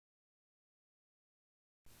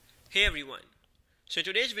Hey everyone, so in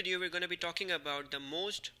today's video we're going to be talking about the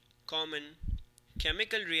most common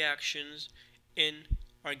chemical reactions in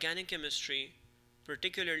organic chemistry,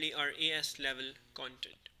 particularly our AS level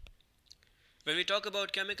content. When we talk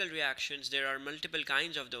about chemical reactions, there are multiple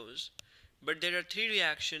kinds of those, but there are three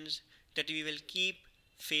reactions that we will keep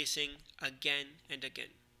facing again and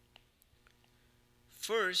again.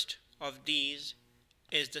 First of these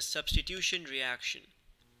is the substitution reaction.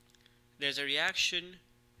 There's a reaction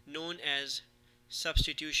known as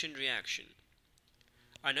substitution reaction.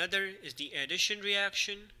 Another is the addition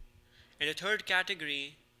reaction, and the third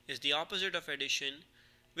category is the opposite of addition,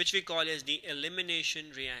 which we call as the elimination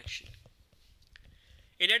reaction.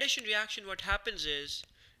 In addition reaction, what happens is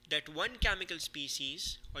that one chemical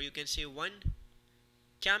species, or you can say one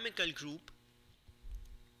chemical group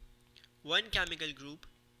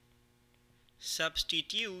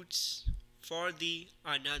substitutes for the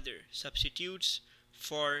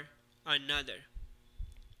another.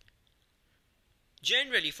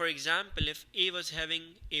 Generally, for example, if A was having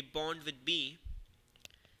a bond with B,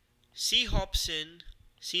 C hops in,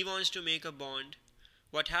 C wants to make a bond.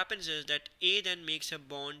 What happens is that A then makes a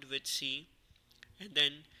bond with C, and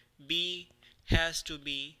then B has to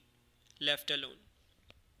be left alone.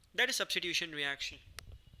 That is substitution reaction.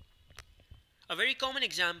 A very common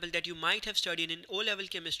example that you might have studied in O-level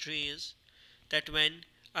chemistry is that when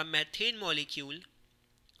a methane molecule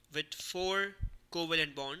with 4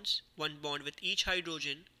 covalent bonds, one bond with each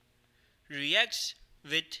hydrogen, reacts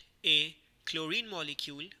with a chlorine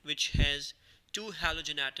molecule which has 2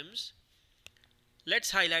 halogen atoms.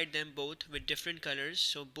 Let's highlight them both with different colors,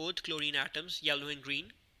 so both chlorine atoms, yellow and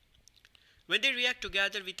green. When they react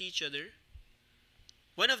together with each other,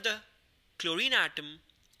 one of the chlorine atom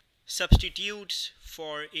substitutes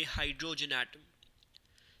for a hydrogen atom.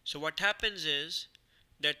 So what happens is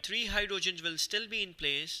that 3 hydrogens will still be in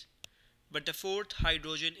place, but the 4th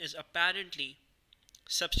hydrogen is apparently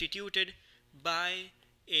substituted by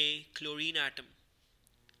a chlorine atom.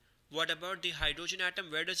 What about the hydrogen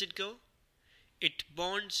atom? Where does it go? It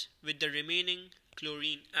bonds with the remaining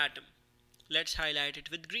chlorine atom. Let's highlight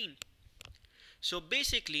it with green. So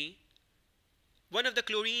basically, one of the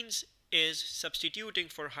chlorines is substituting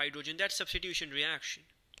for hydrogen. That's substitution reaction.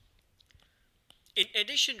 In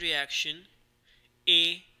addition reaction,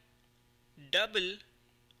 a double,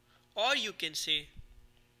 or you can say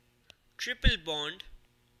triple bond,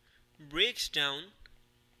 breaks down.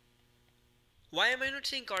 Why am I not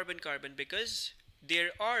saying carbon-carbon? Because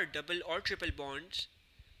there are double or triple bonds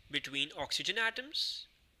between oxygen atoms,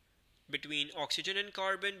 between oxygen and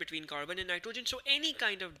carbon, between carbon and nitrogen. So any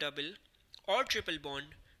kind of double or triple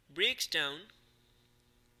bond breaks down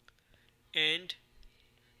and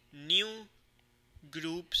new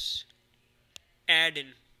groups add in.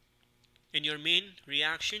 In your main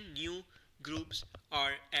reaction, new groups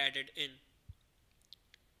are added in.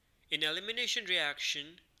 In elimination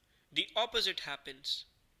reaction, the opposite happens.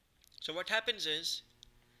 So what happens is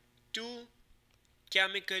 2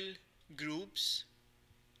 chemical groups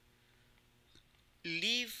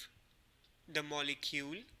leave the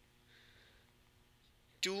molecule.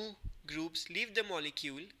 2 groups leave the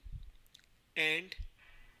molecule and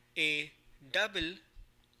a double,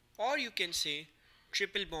 or you can say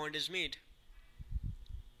triple bond is made.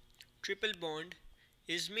 Triple bond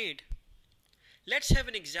is made. Let's have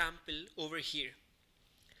an example over here.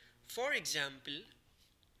 For example,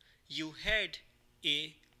 you had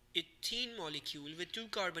a ethene molecule with 2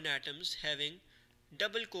 carbon atoms having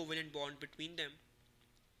double covalent bond between them.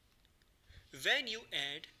 When you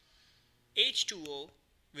add H2O,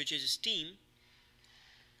 which is steam,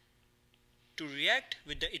 to react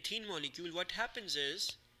with the ethene molecule, what happens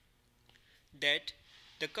is that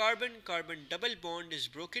the carbon-carbon double bond is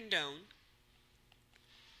broken down.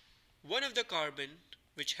 One of the carbon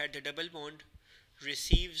which had the double bond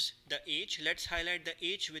receives the H. Let's highlight the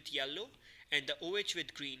H with yellow and the OH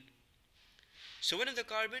with green. So one of the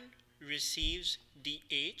carbon receives the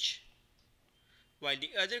H while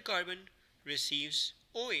the other carbon receives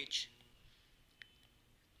OH.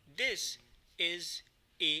 This is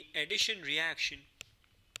a addition reaction.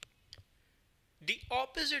 The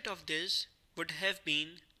opposite of this would have been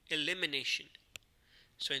elimination.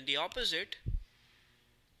 So in the opposite,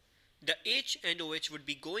 the H and OH would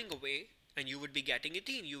be going away and you would be getting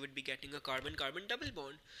ethene. You would be getting a carbon-carbon double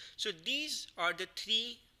bond. So these are the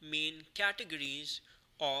 3 main categories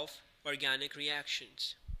of organic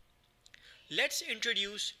reactions. Let's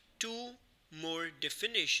introduce 2 more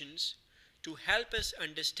definitions to help us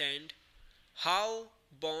understand how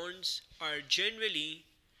bonds are generally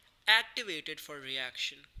activated for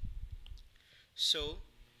reaction. So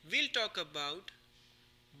we'll talk about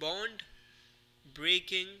bond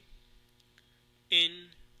breaking in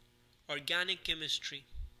organic chemistry.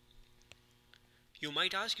 You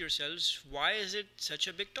might ask yourselves, why is it such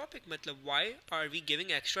a big topic? Matlab, why are we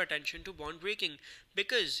giving extra attention to bond breaking?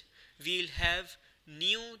 Because we'll have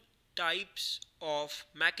new types of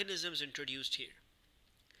mechanisms introduced here.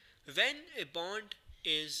 When a bond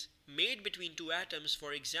is made between two atoms,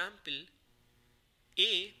 for example,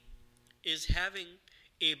 A is having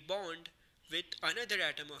a bond with another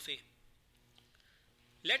atom of A.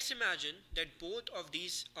 Let's imagine that both of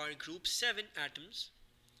these are group 7 atoms.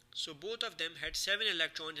 So both of them had 7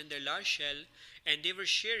 electrons in their last shell and they were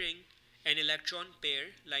sharing an electron pair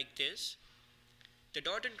like this. The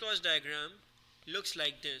dot and cross diagram looks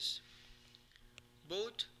like this.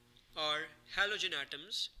 Both are halogen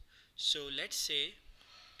atoms. So let's say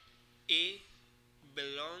A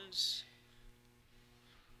belongs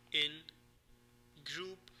in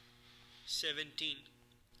group 17,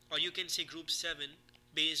 or you can say group 7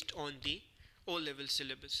 based on the O-level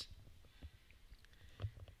syllabus.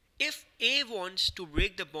 If A wants to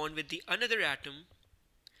break the bond with the another atom,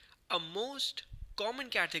 a most common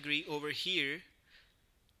category over here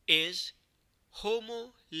is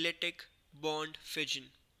homolytic bond fission.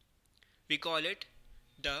 We call it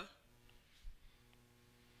the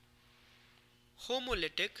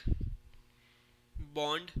homolytic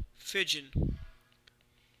bond fission.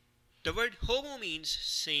 The word homo means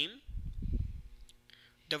same.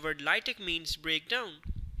 The word lytic means breakdown.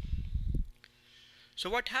 So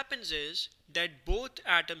what happens is that both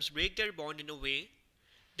atoms break their bond in a way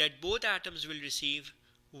that both atoms will receive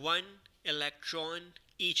one electron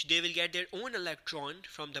each. They will get their own electron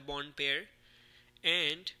from the bond pair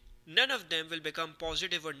and none of them will become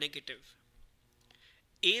positive or negative.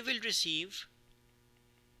 A will receive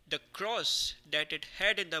the cross that it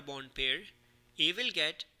had in the bond pair. A will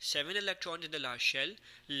get 7 electrons in the last shell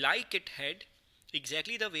like it had,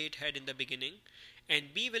 exactly the way it had in the beginning,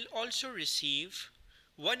 and B will also receive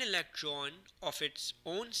 1 electron of its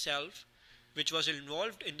own self which was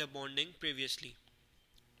involved in the bonding previously.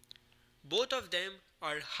 Both of them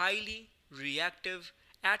are highly reactive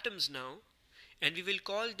atoms now and we will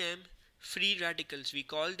call them free radicals. We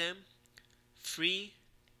call them free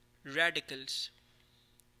radicals.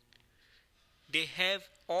 They have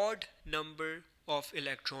odd number of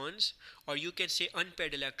electrons, or you can say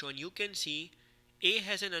unpaired electron. You can see A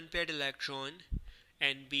has an unpaired electron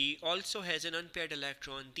and B also has an unpaired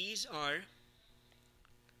electron. These are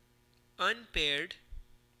unpaired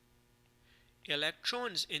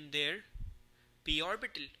electrons in their p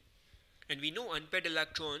orbital. And we know unpaired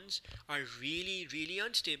electrons are really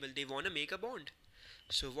unstable. They want to make a bond.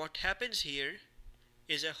 So what happens here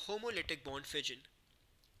is a homolytic bond fission.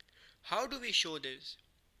 How do we show this?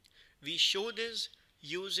 We show this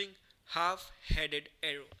using half-headed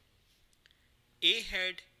arrow. A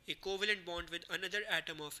had a covalent bond with another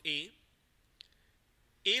atom of A.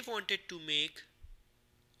 A wanted to make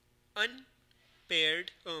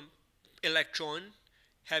unpaired electron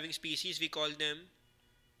having species. We call them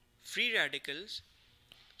free radicals.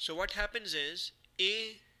 So what happens is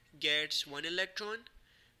A gets 1 electron,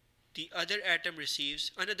 the other atom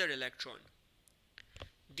receives another electron.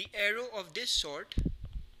 The arrow of this sort,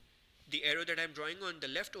 the arrow that I'm drawing on the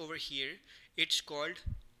left over here, it's called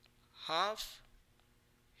half-headed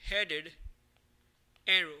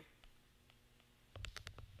arrow.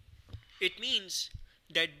 It means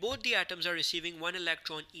that both the atoms are receiving 1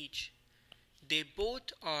 electron each. They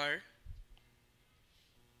both are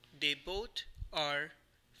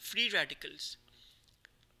free radicals.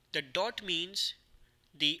 The dot means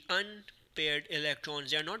the unpaired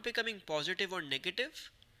electrons. They are not becoming positive or negative.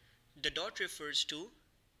 The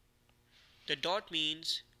dot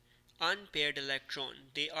means unpaired electron.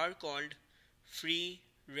 They are called free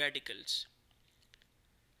radicals.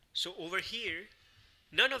 So over here,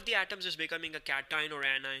 none of the atoms is becoming a cation or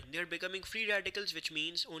anion. They are becoming free radicals, which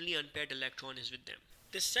means only unpaired electron is with them.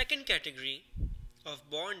 The second category of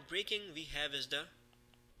bond breaking we have is the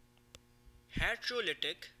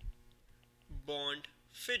heterolytic bond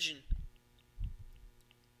fission.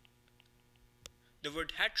 The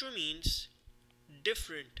word hetero means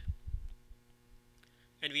different,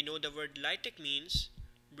 and we know the word lytic means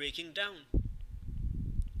breaking down.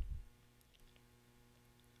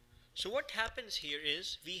 So what happens here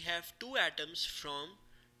is we have two atoms from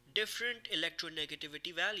different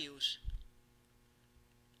electronegativity values.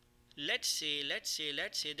 Let's say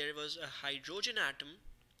there was a hydrogen atom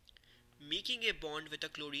making a bond with a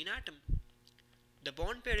chlorine atom. The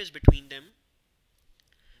bond pair is between them.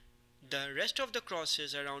 The rest of the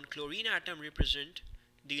crosses around chlorine atom represent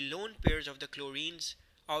the lone pairs of the chlorine's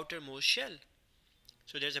outermost shell.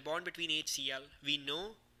 So there's a bond between HCl. We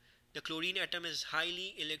know the chlorine atom is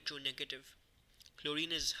highly electronegative.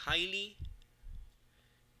 Chlorine is highly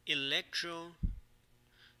electronegative.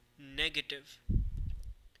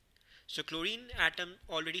 So chlorine atom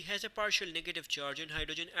already has a partial negative charge and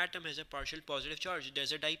hydrogen atom has a partial positive charge.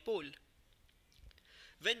 There's a dipole.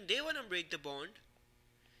 When they want to break the bond,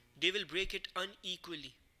 they will break it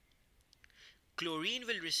unequally. Chlorine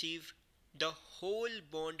will receive the whole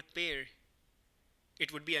bond pair.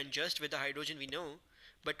 It would be unjust with the hydrogen, we know,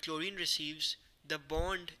 but chlorine receives the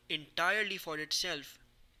bond entirely for itself.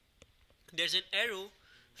 There's an arrow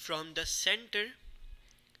from the center.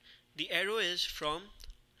 The arrow is from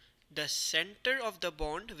the center of the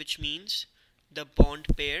bond, which means the bond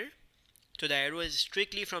pair. So the arrow is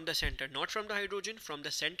strictly from the center, not from the hydrogen, from the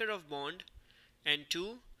center of bond and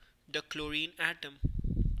to the chlorine atom.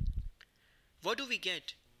 What do we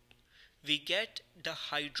get? We get the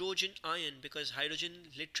hydrogen ion, because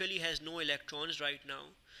hydrogen literally has no electrons right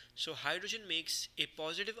now. So hydrogen makes a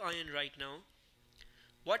positive ion right now.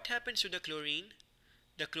 What happens to the chlorine?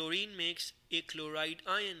 The chlorine makes a chloride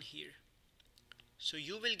ion here. So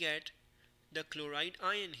you will get the chloride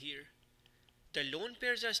ion here. The lone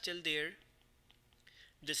pairs are still there.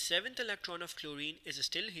 The 7th electron of chlorine is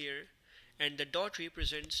still here, and the dot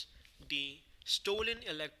represents the stolen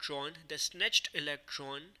electron, the snatched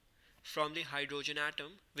electron from the hydrogen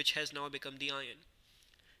atom, which has now become the ion.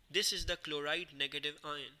 This is the chloride negative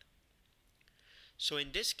ion. So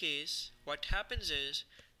in this case, what happens is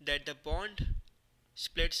that the bond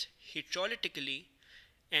splits heterolytically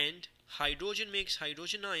and hydrogen makes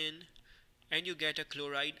hydrogen ion and you get a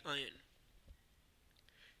chloride ion.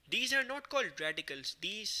 These are not called radicals,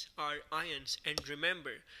 these are ions. And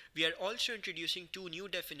remember, we are also introducing two new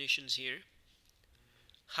definitions here.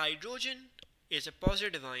 Hydrogen is a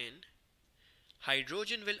positive ion.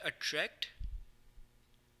 Hydrogen will attract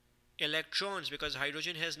electrons because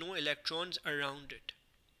hydrogen has no electrons around it.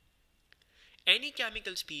 Any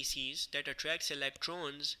chemical species that attracts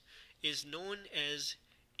electrons is known as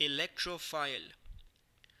electrophile.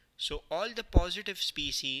 So all the positive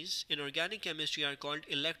species in organic chemistry are called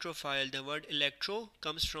electrophile. The word electro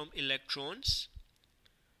comes from electrons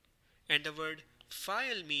and the word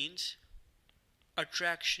phile means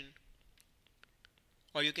attraction,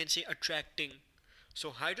 or you can say attracting.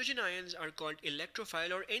 So hydrogen ions are called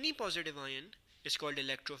electrophile, or any positive ion is called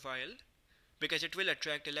electrophile because it will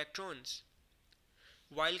attract electrons.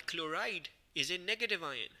 While chloride is a negative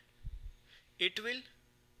ion, it will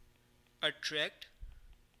attract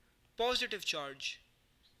positive charge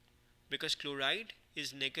because chloride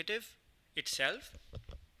is negative itself,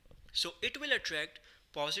 so it will attract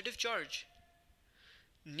positive charge.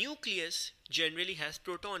 Nucleus generally has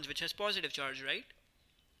protons, which has positive charge, right?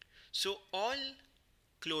 So all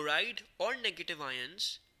chloride or negative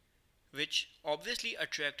ions which obviously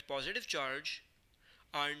attract positive charge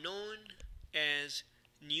are known as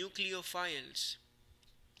nucleophiles.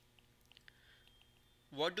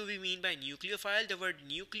 What do we mean by nucleophile? The word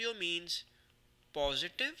nucleo means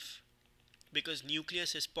positive because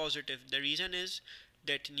nucleus is positive. The reason is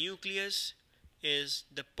that nucleus is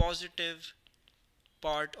the positive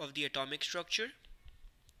part of the atomic structure.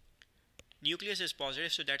 Nucleus is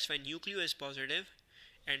positive, so that's why nucleo is positive,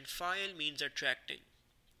 and phile means attracting.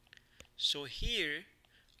 So here,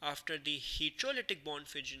 after the heterolytic bond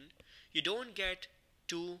fission, you don't get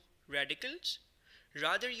two radicals,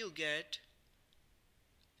 rather you get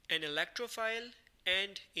an electrophile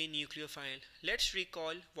and a nucleophile. Let's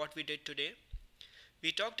recall what we did today.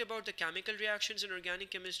 We talked about the chemical reactions in organic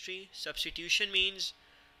chemistry. Substitution means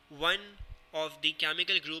one of the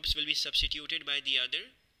chemical groups will be substituted by the other.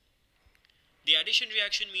 The addition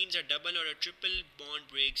reaction means a double or a triple bond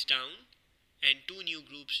breaks down and two new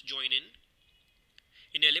groups join in.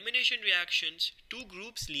 In elimination reactions, two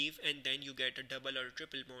groups leave and then you get a double or a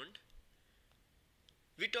triple bond.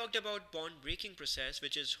 We talked about bond breaking process,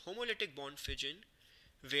 which is homolytic bond fission,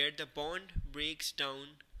 where the bond breaks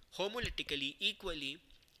down homolytically equally.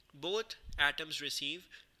 Both atoms receive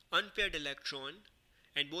unpaired electron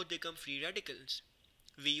and both become free radicals.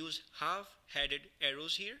 We use half-headed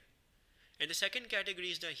arrows here. And the second category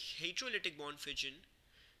is the heterolytic bond fission,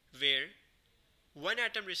 where one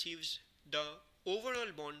atom receives the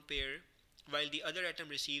overall bond pair while the other atom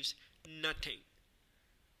receives nothing.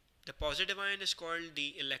 The positive ion is called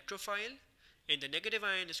the electrophile and the negative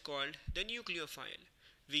ion is called the nucleophile.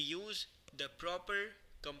 We use the proper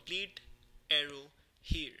complete arrow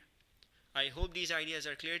here. I hope these ideas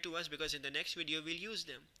are clear to us because in the next video we'll use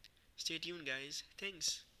them. Stay tuned guys.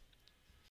 Thanks.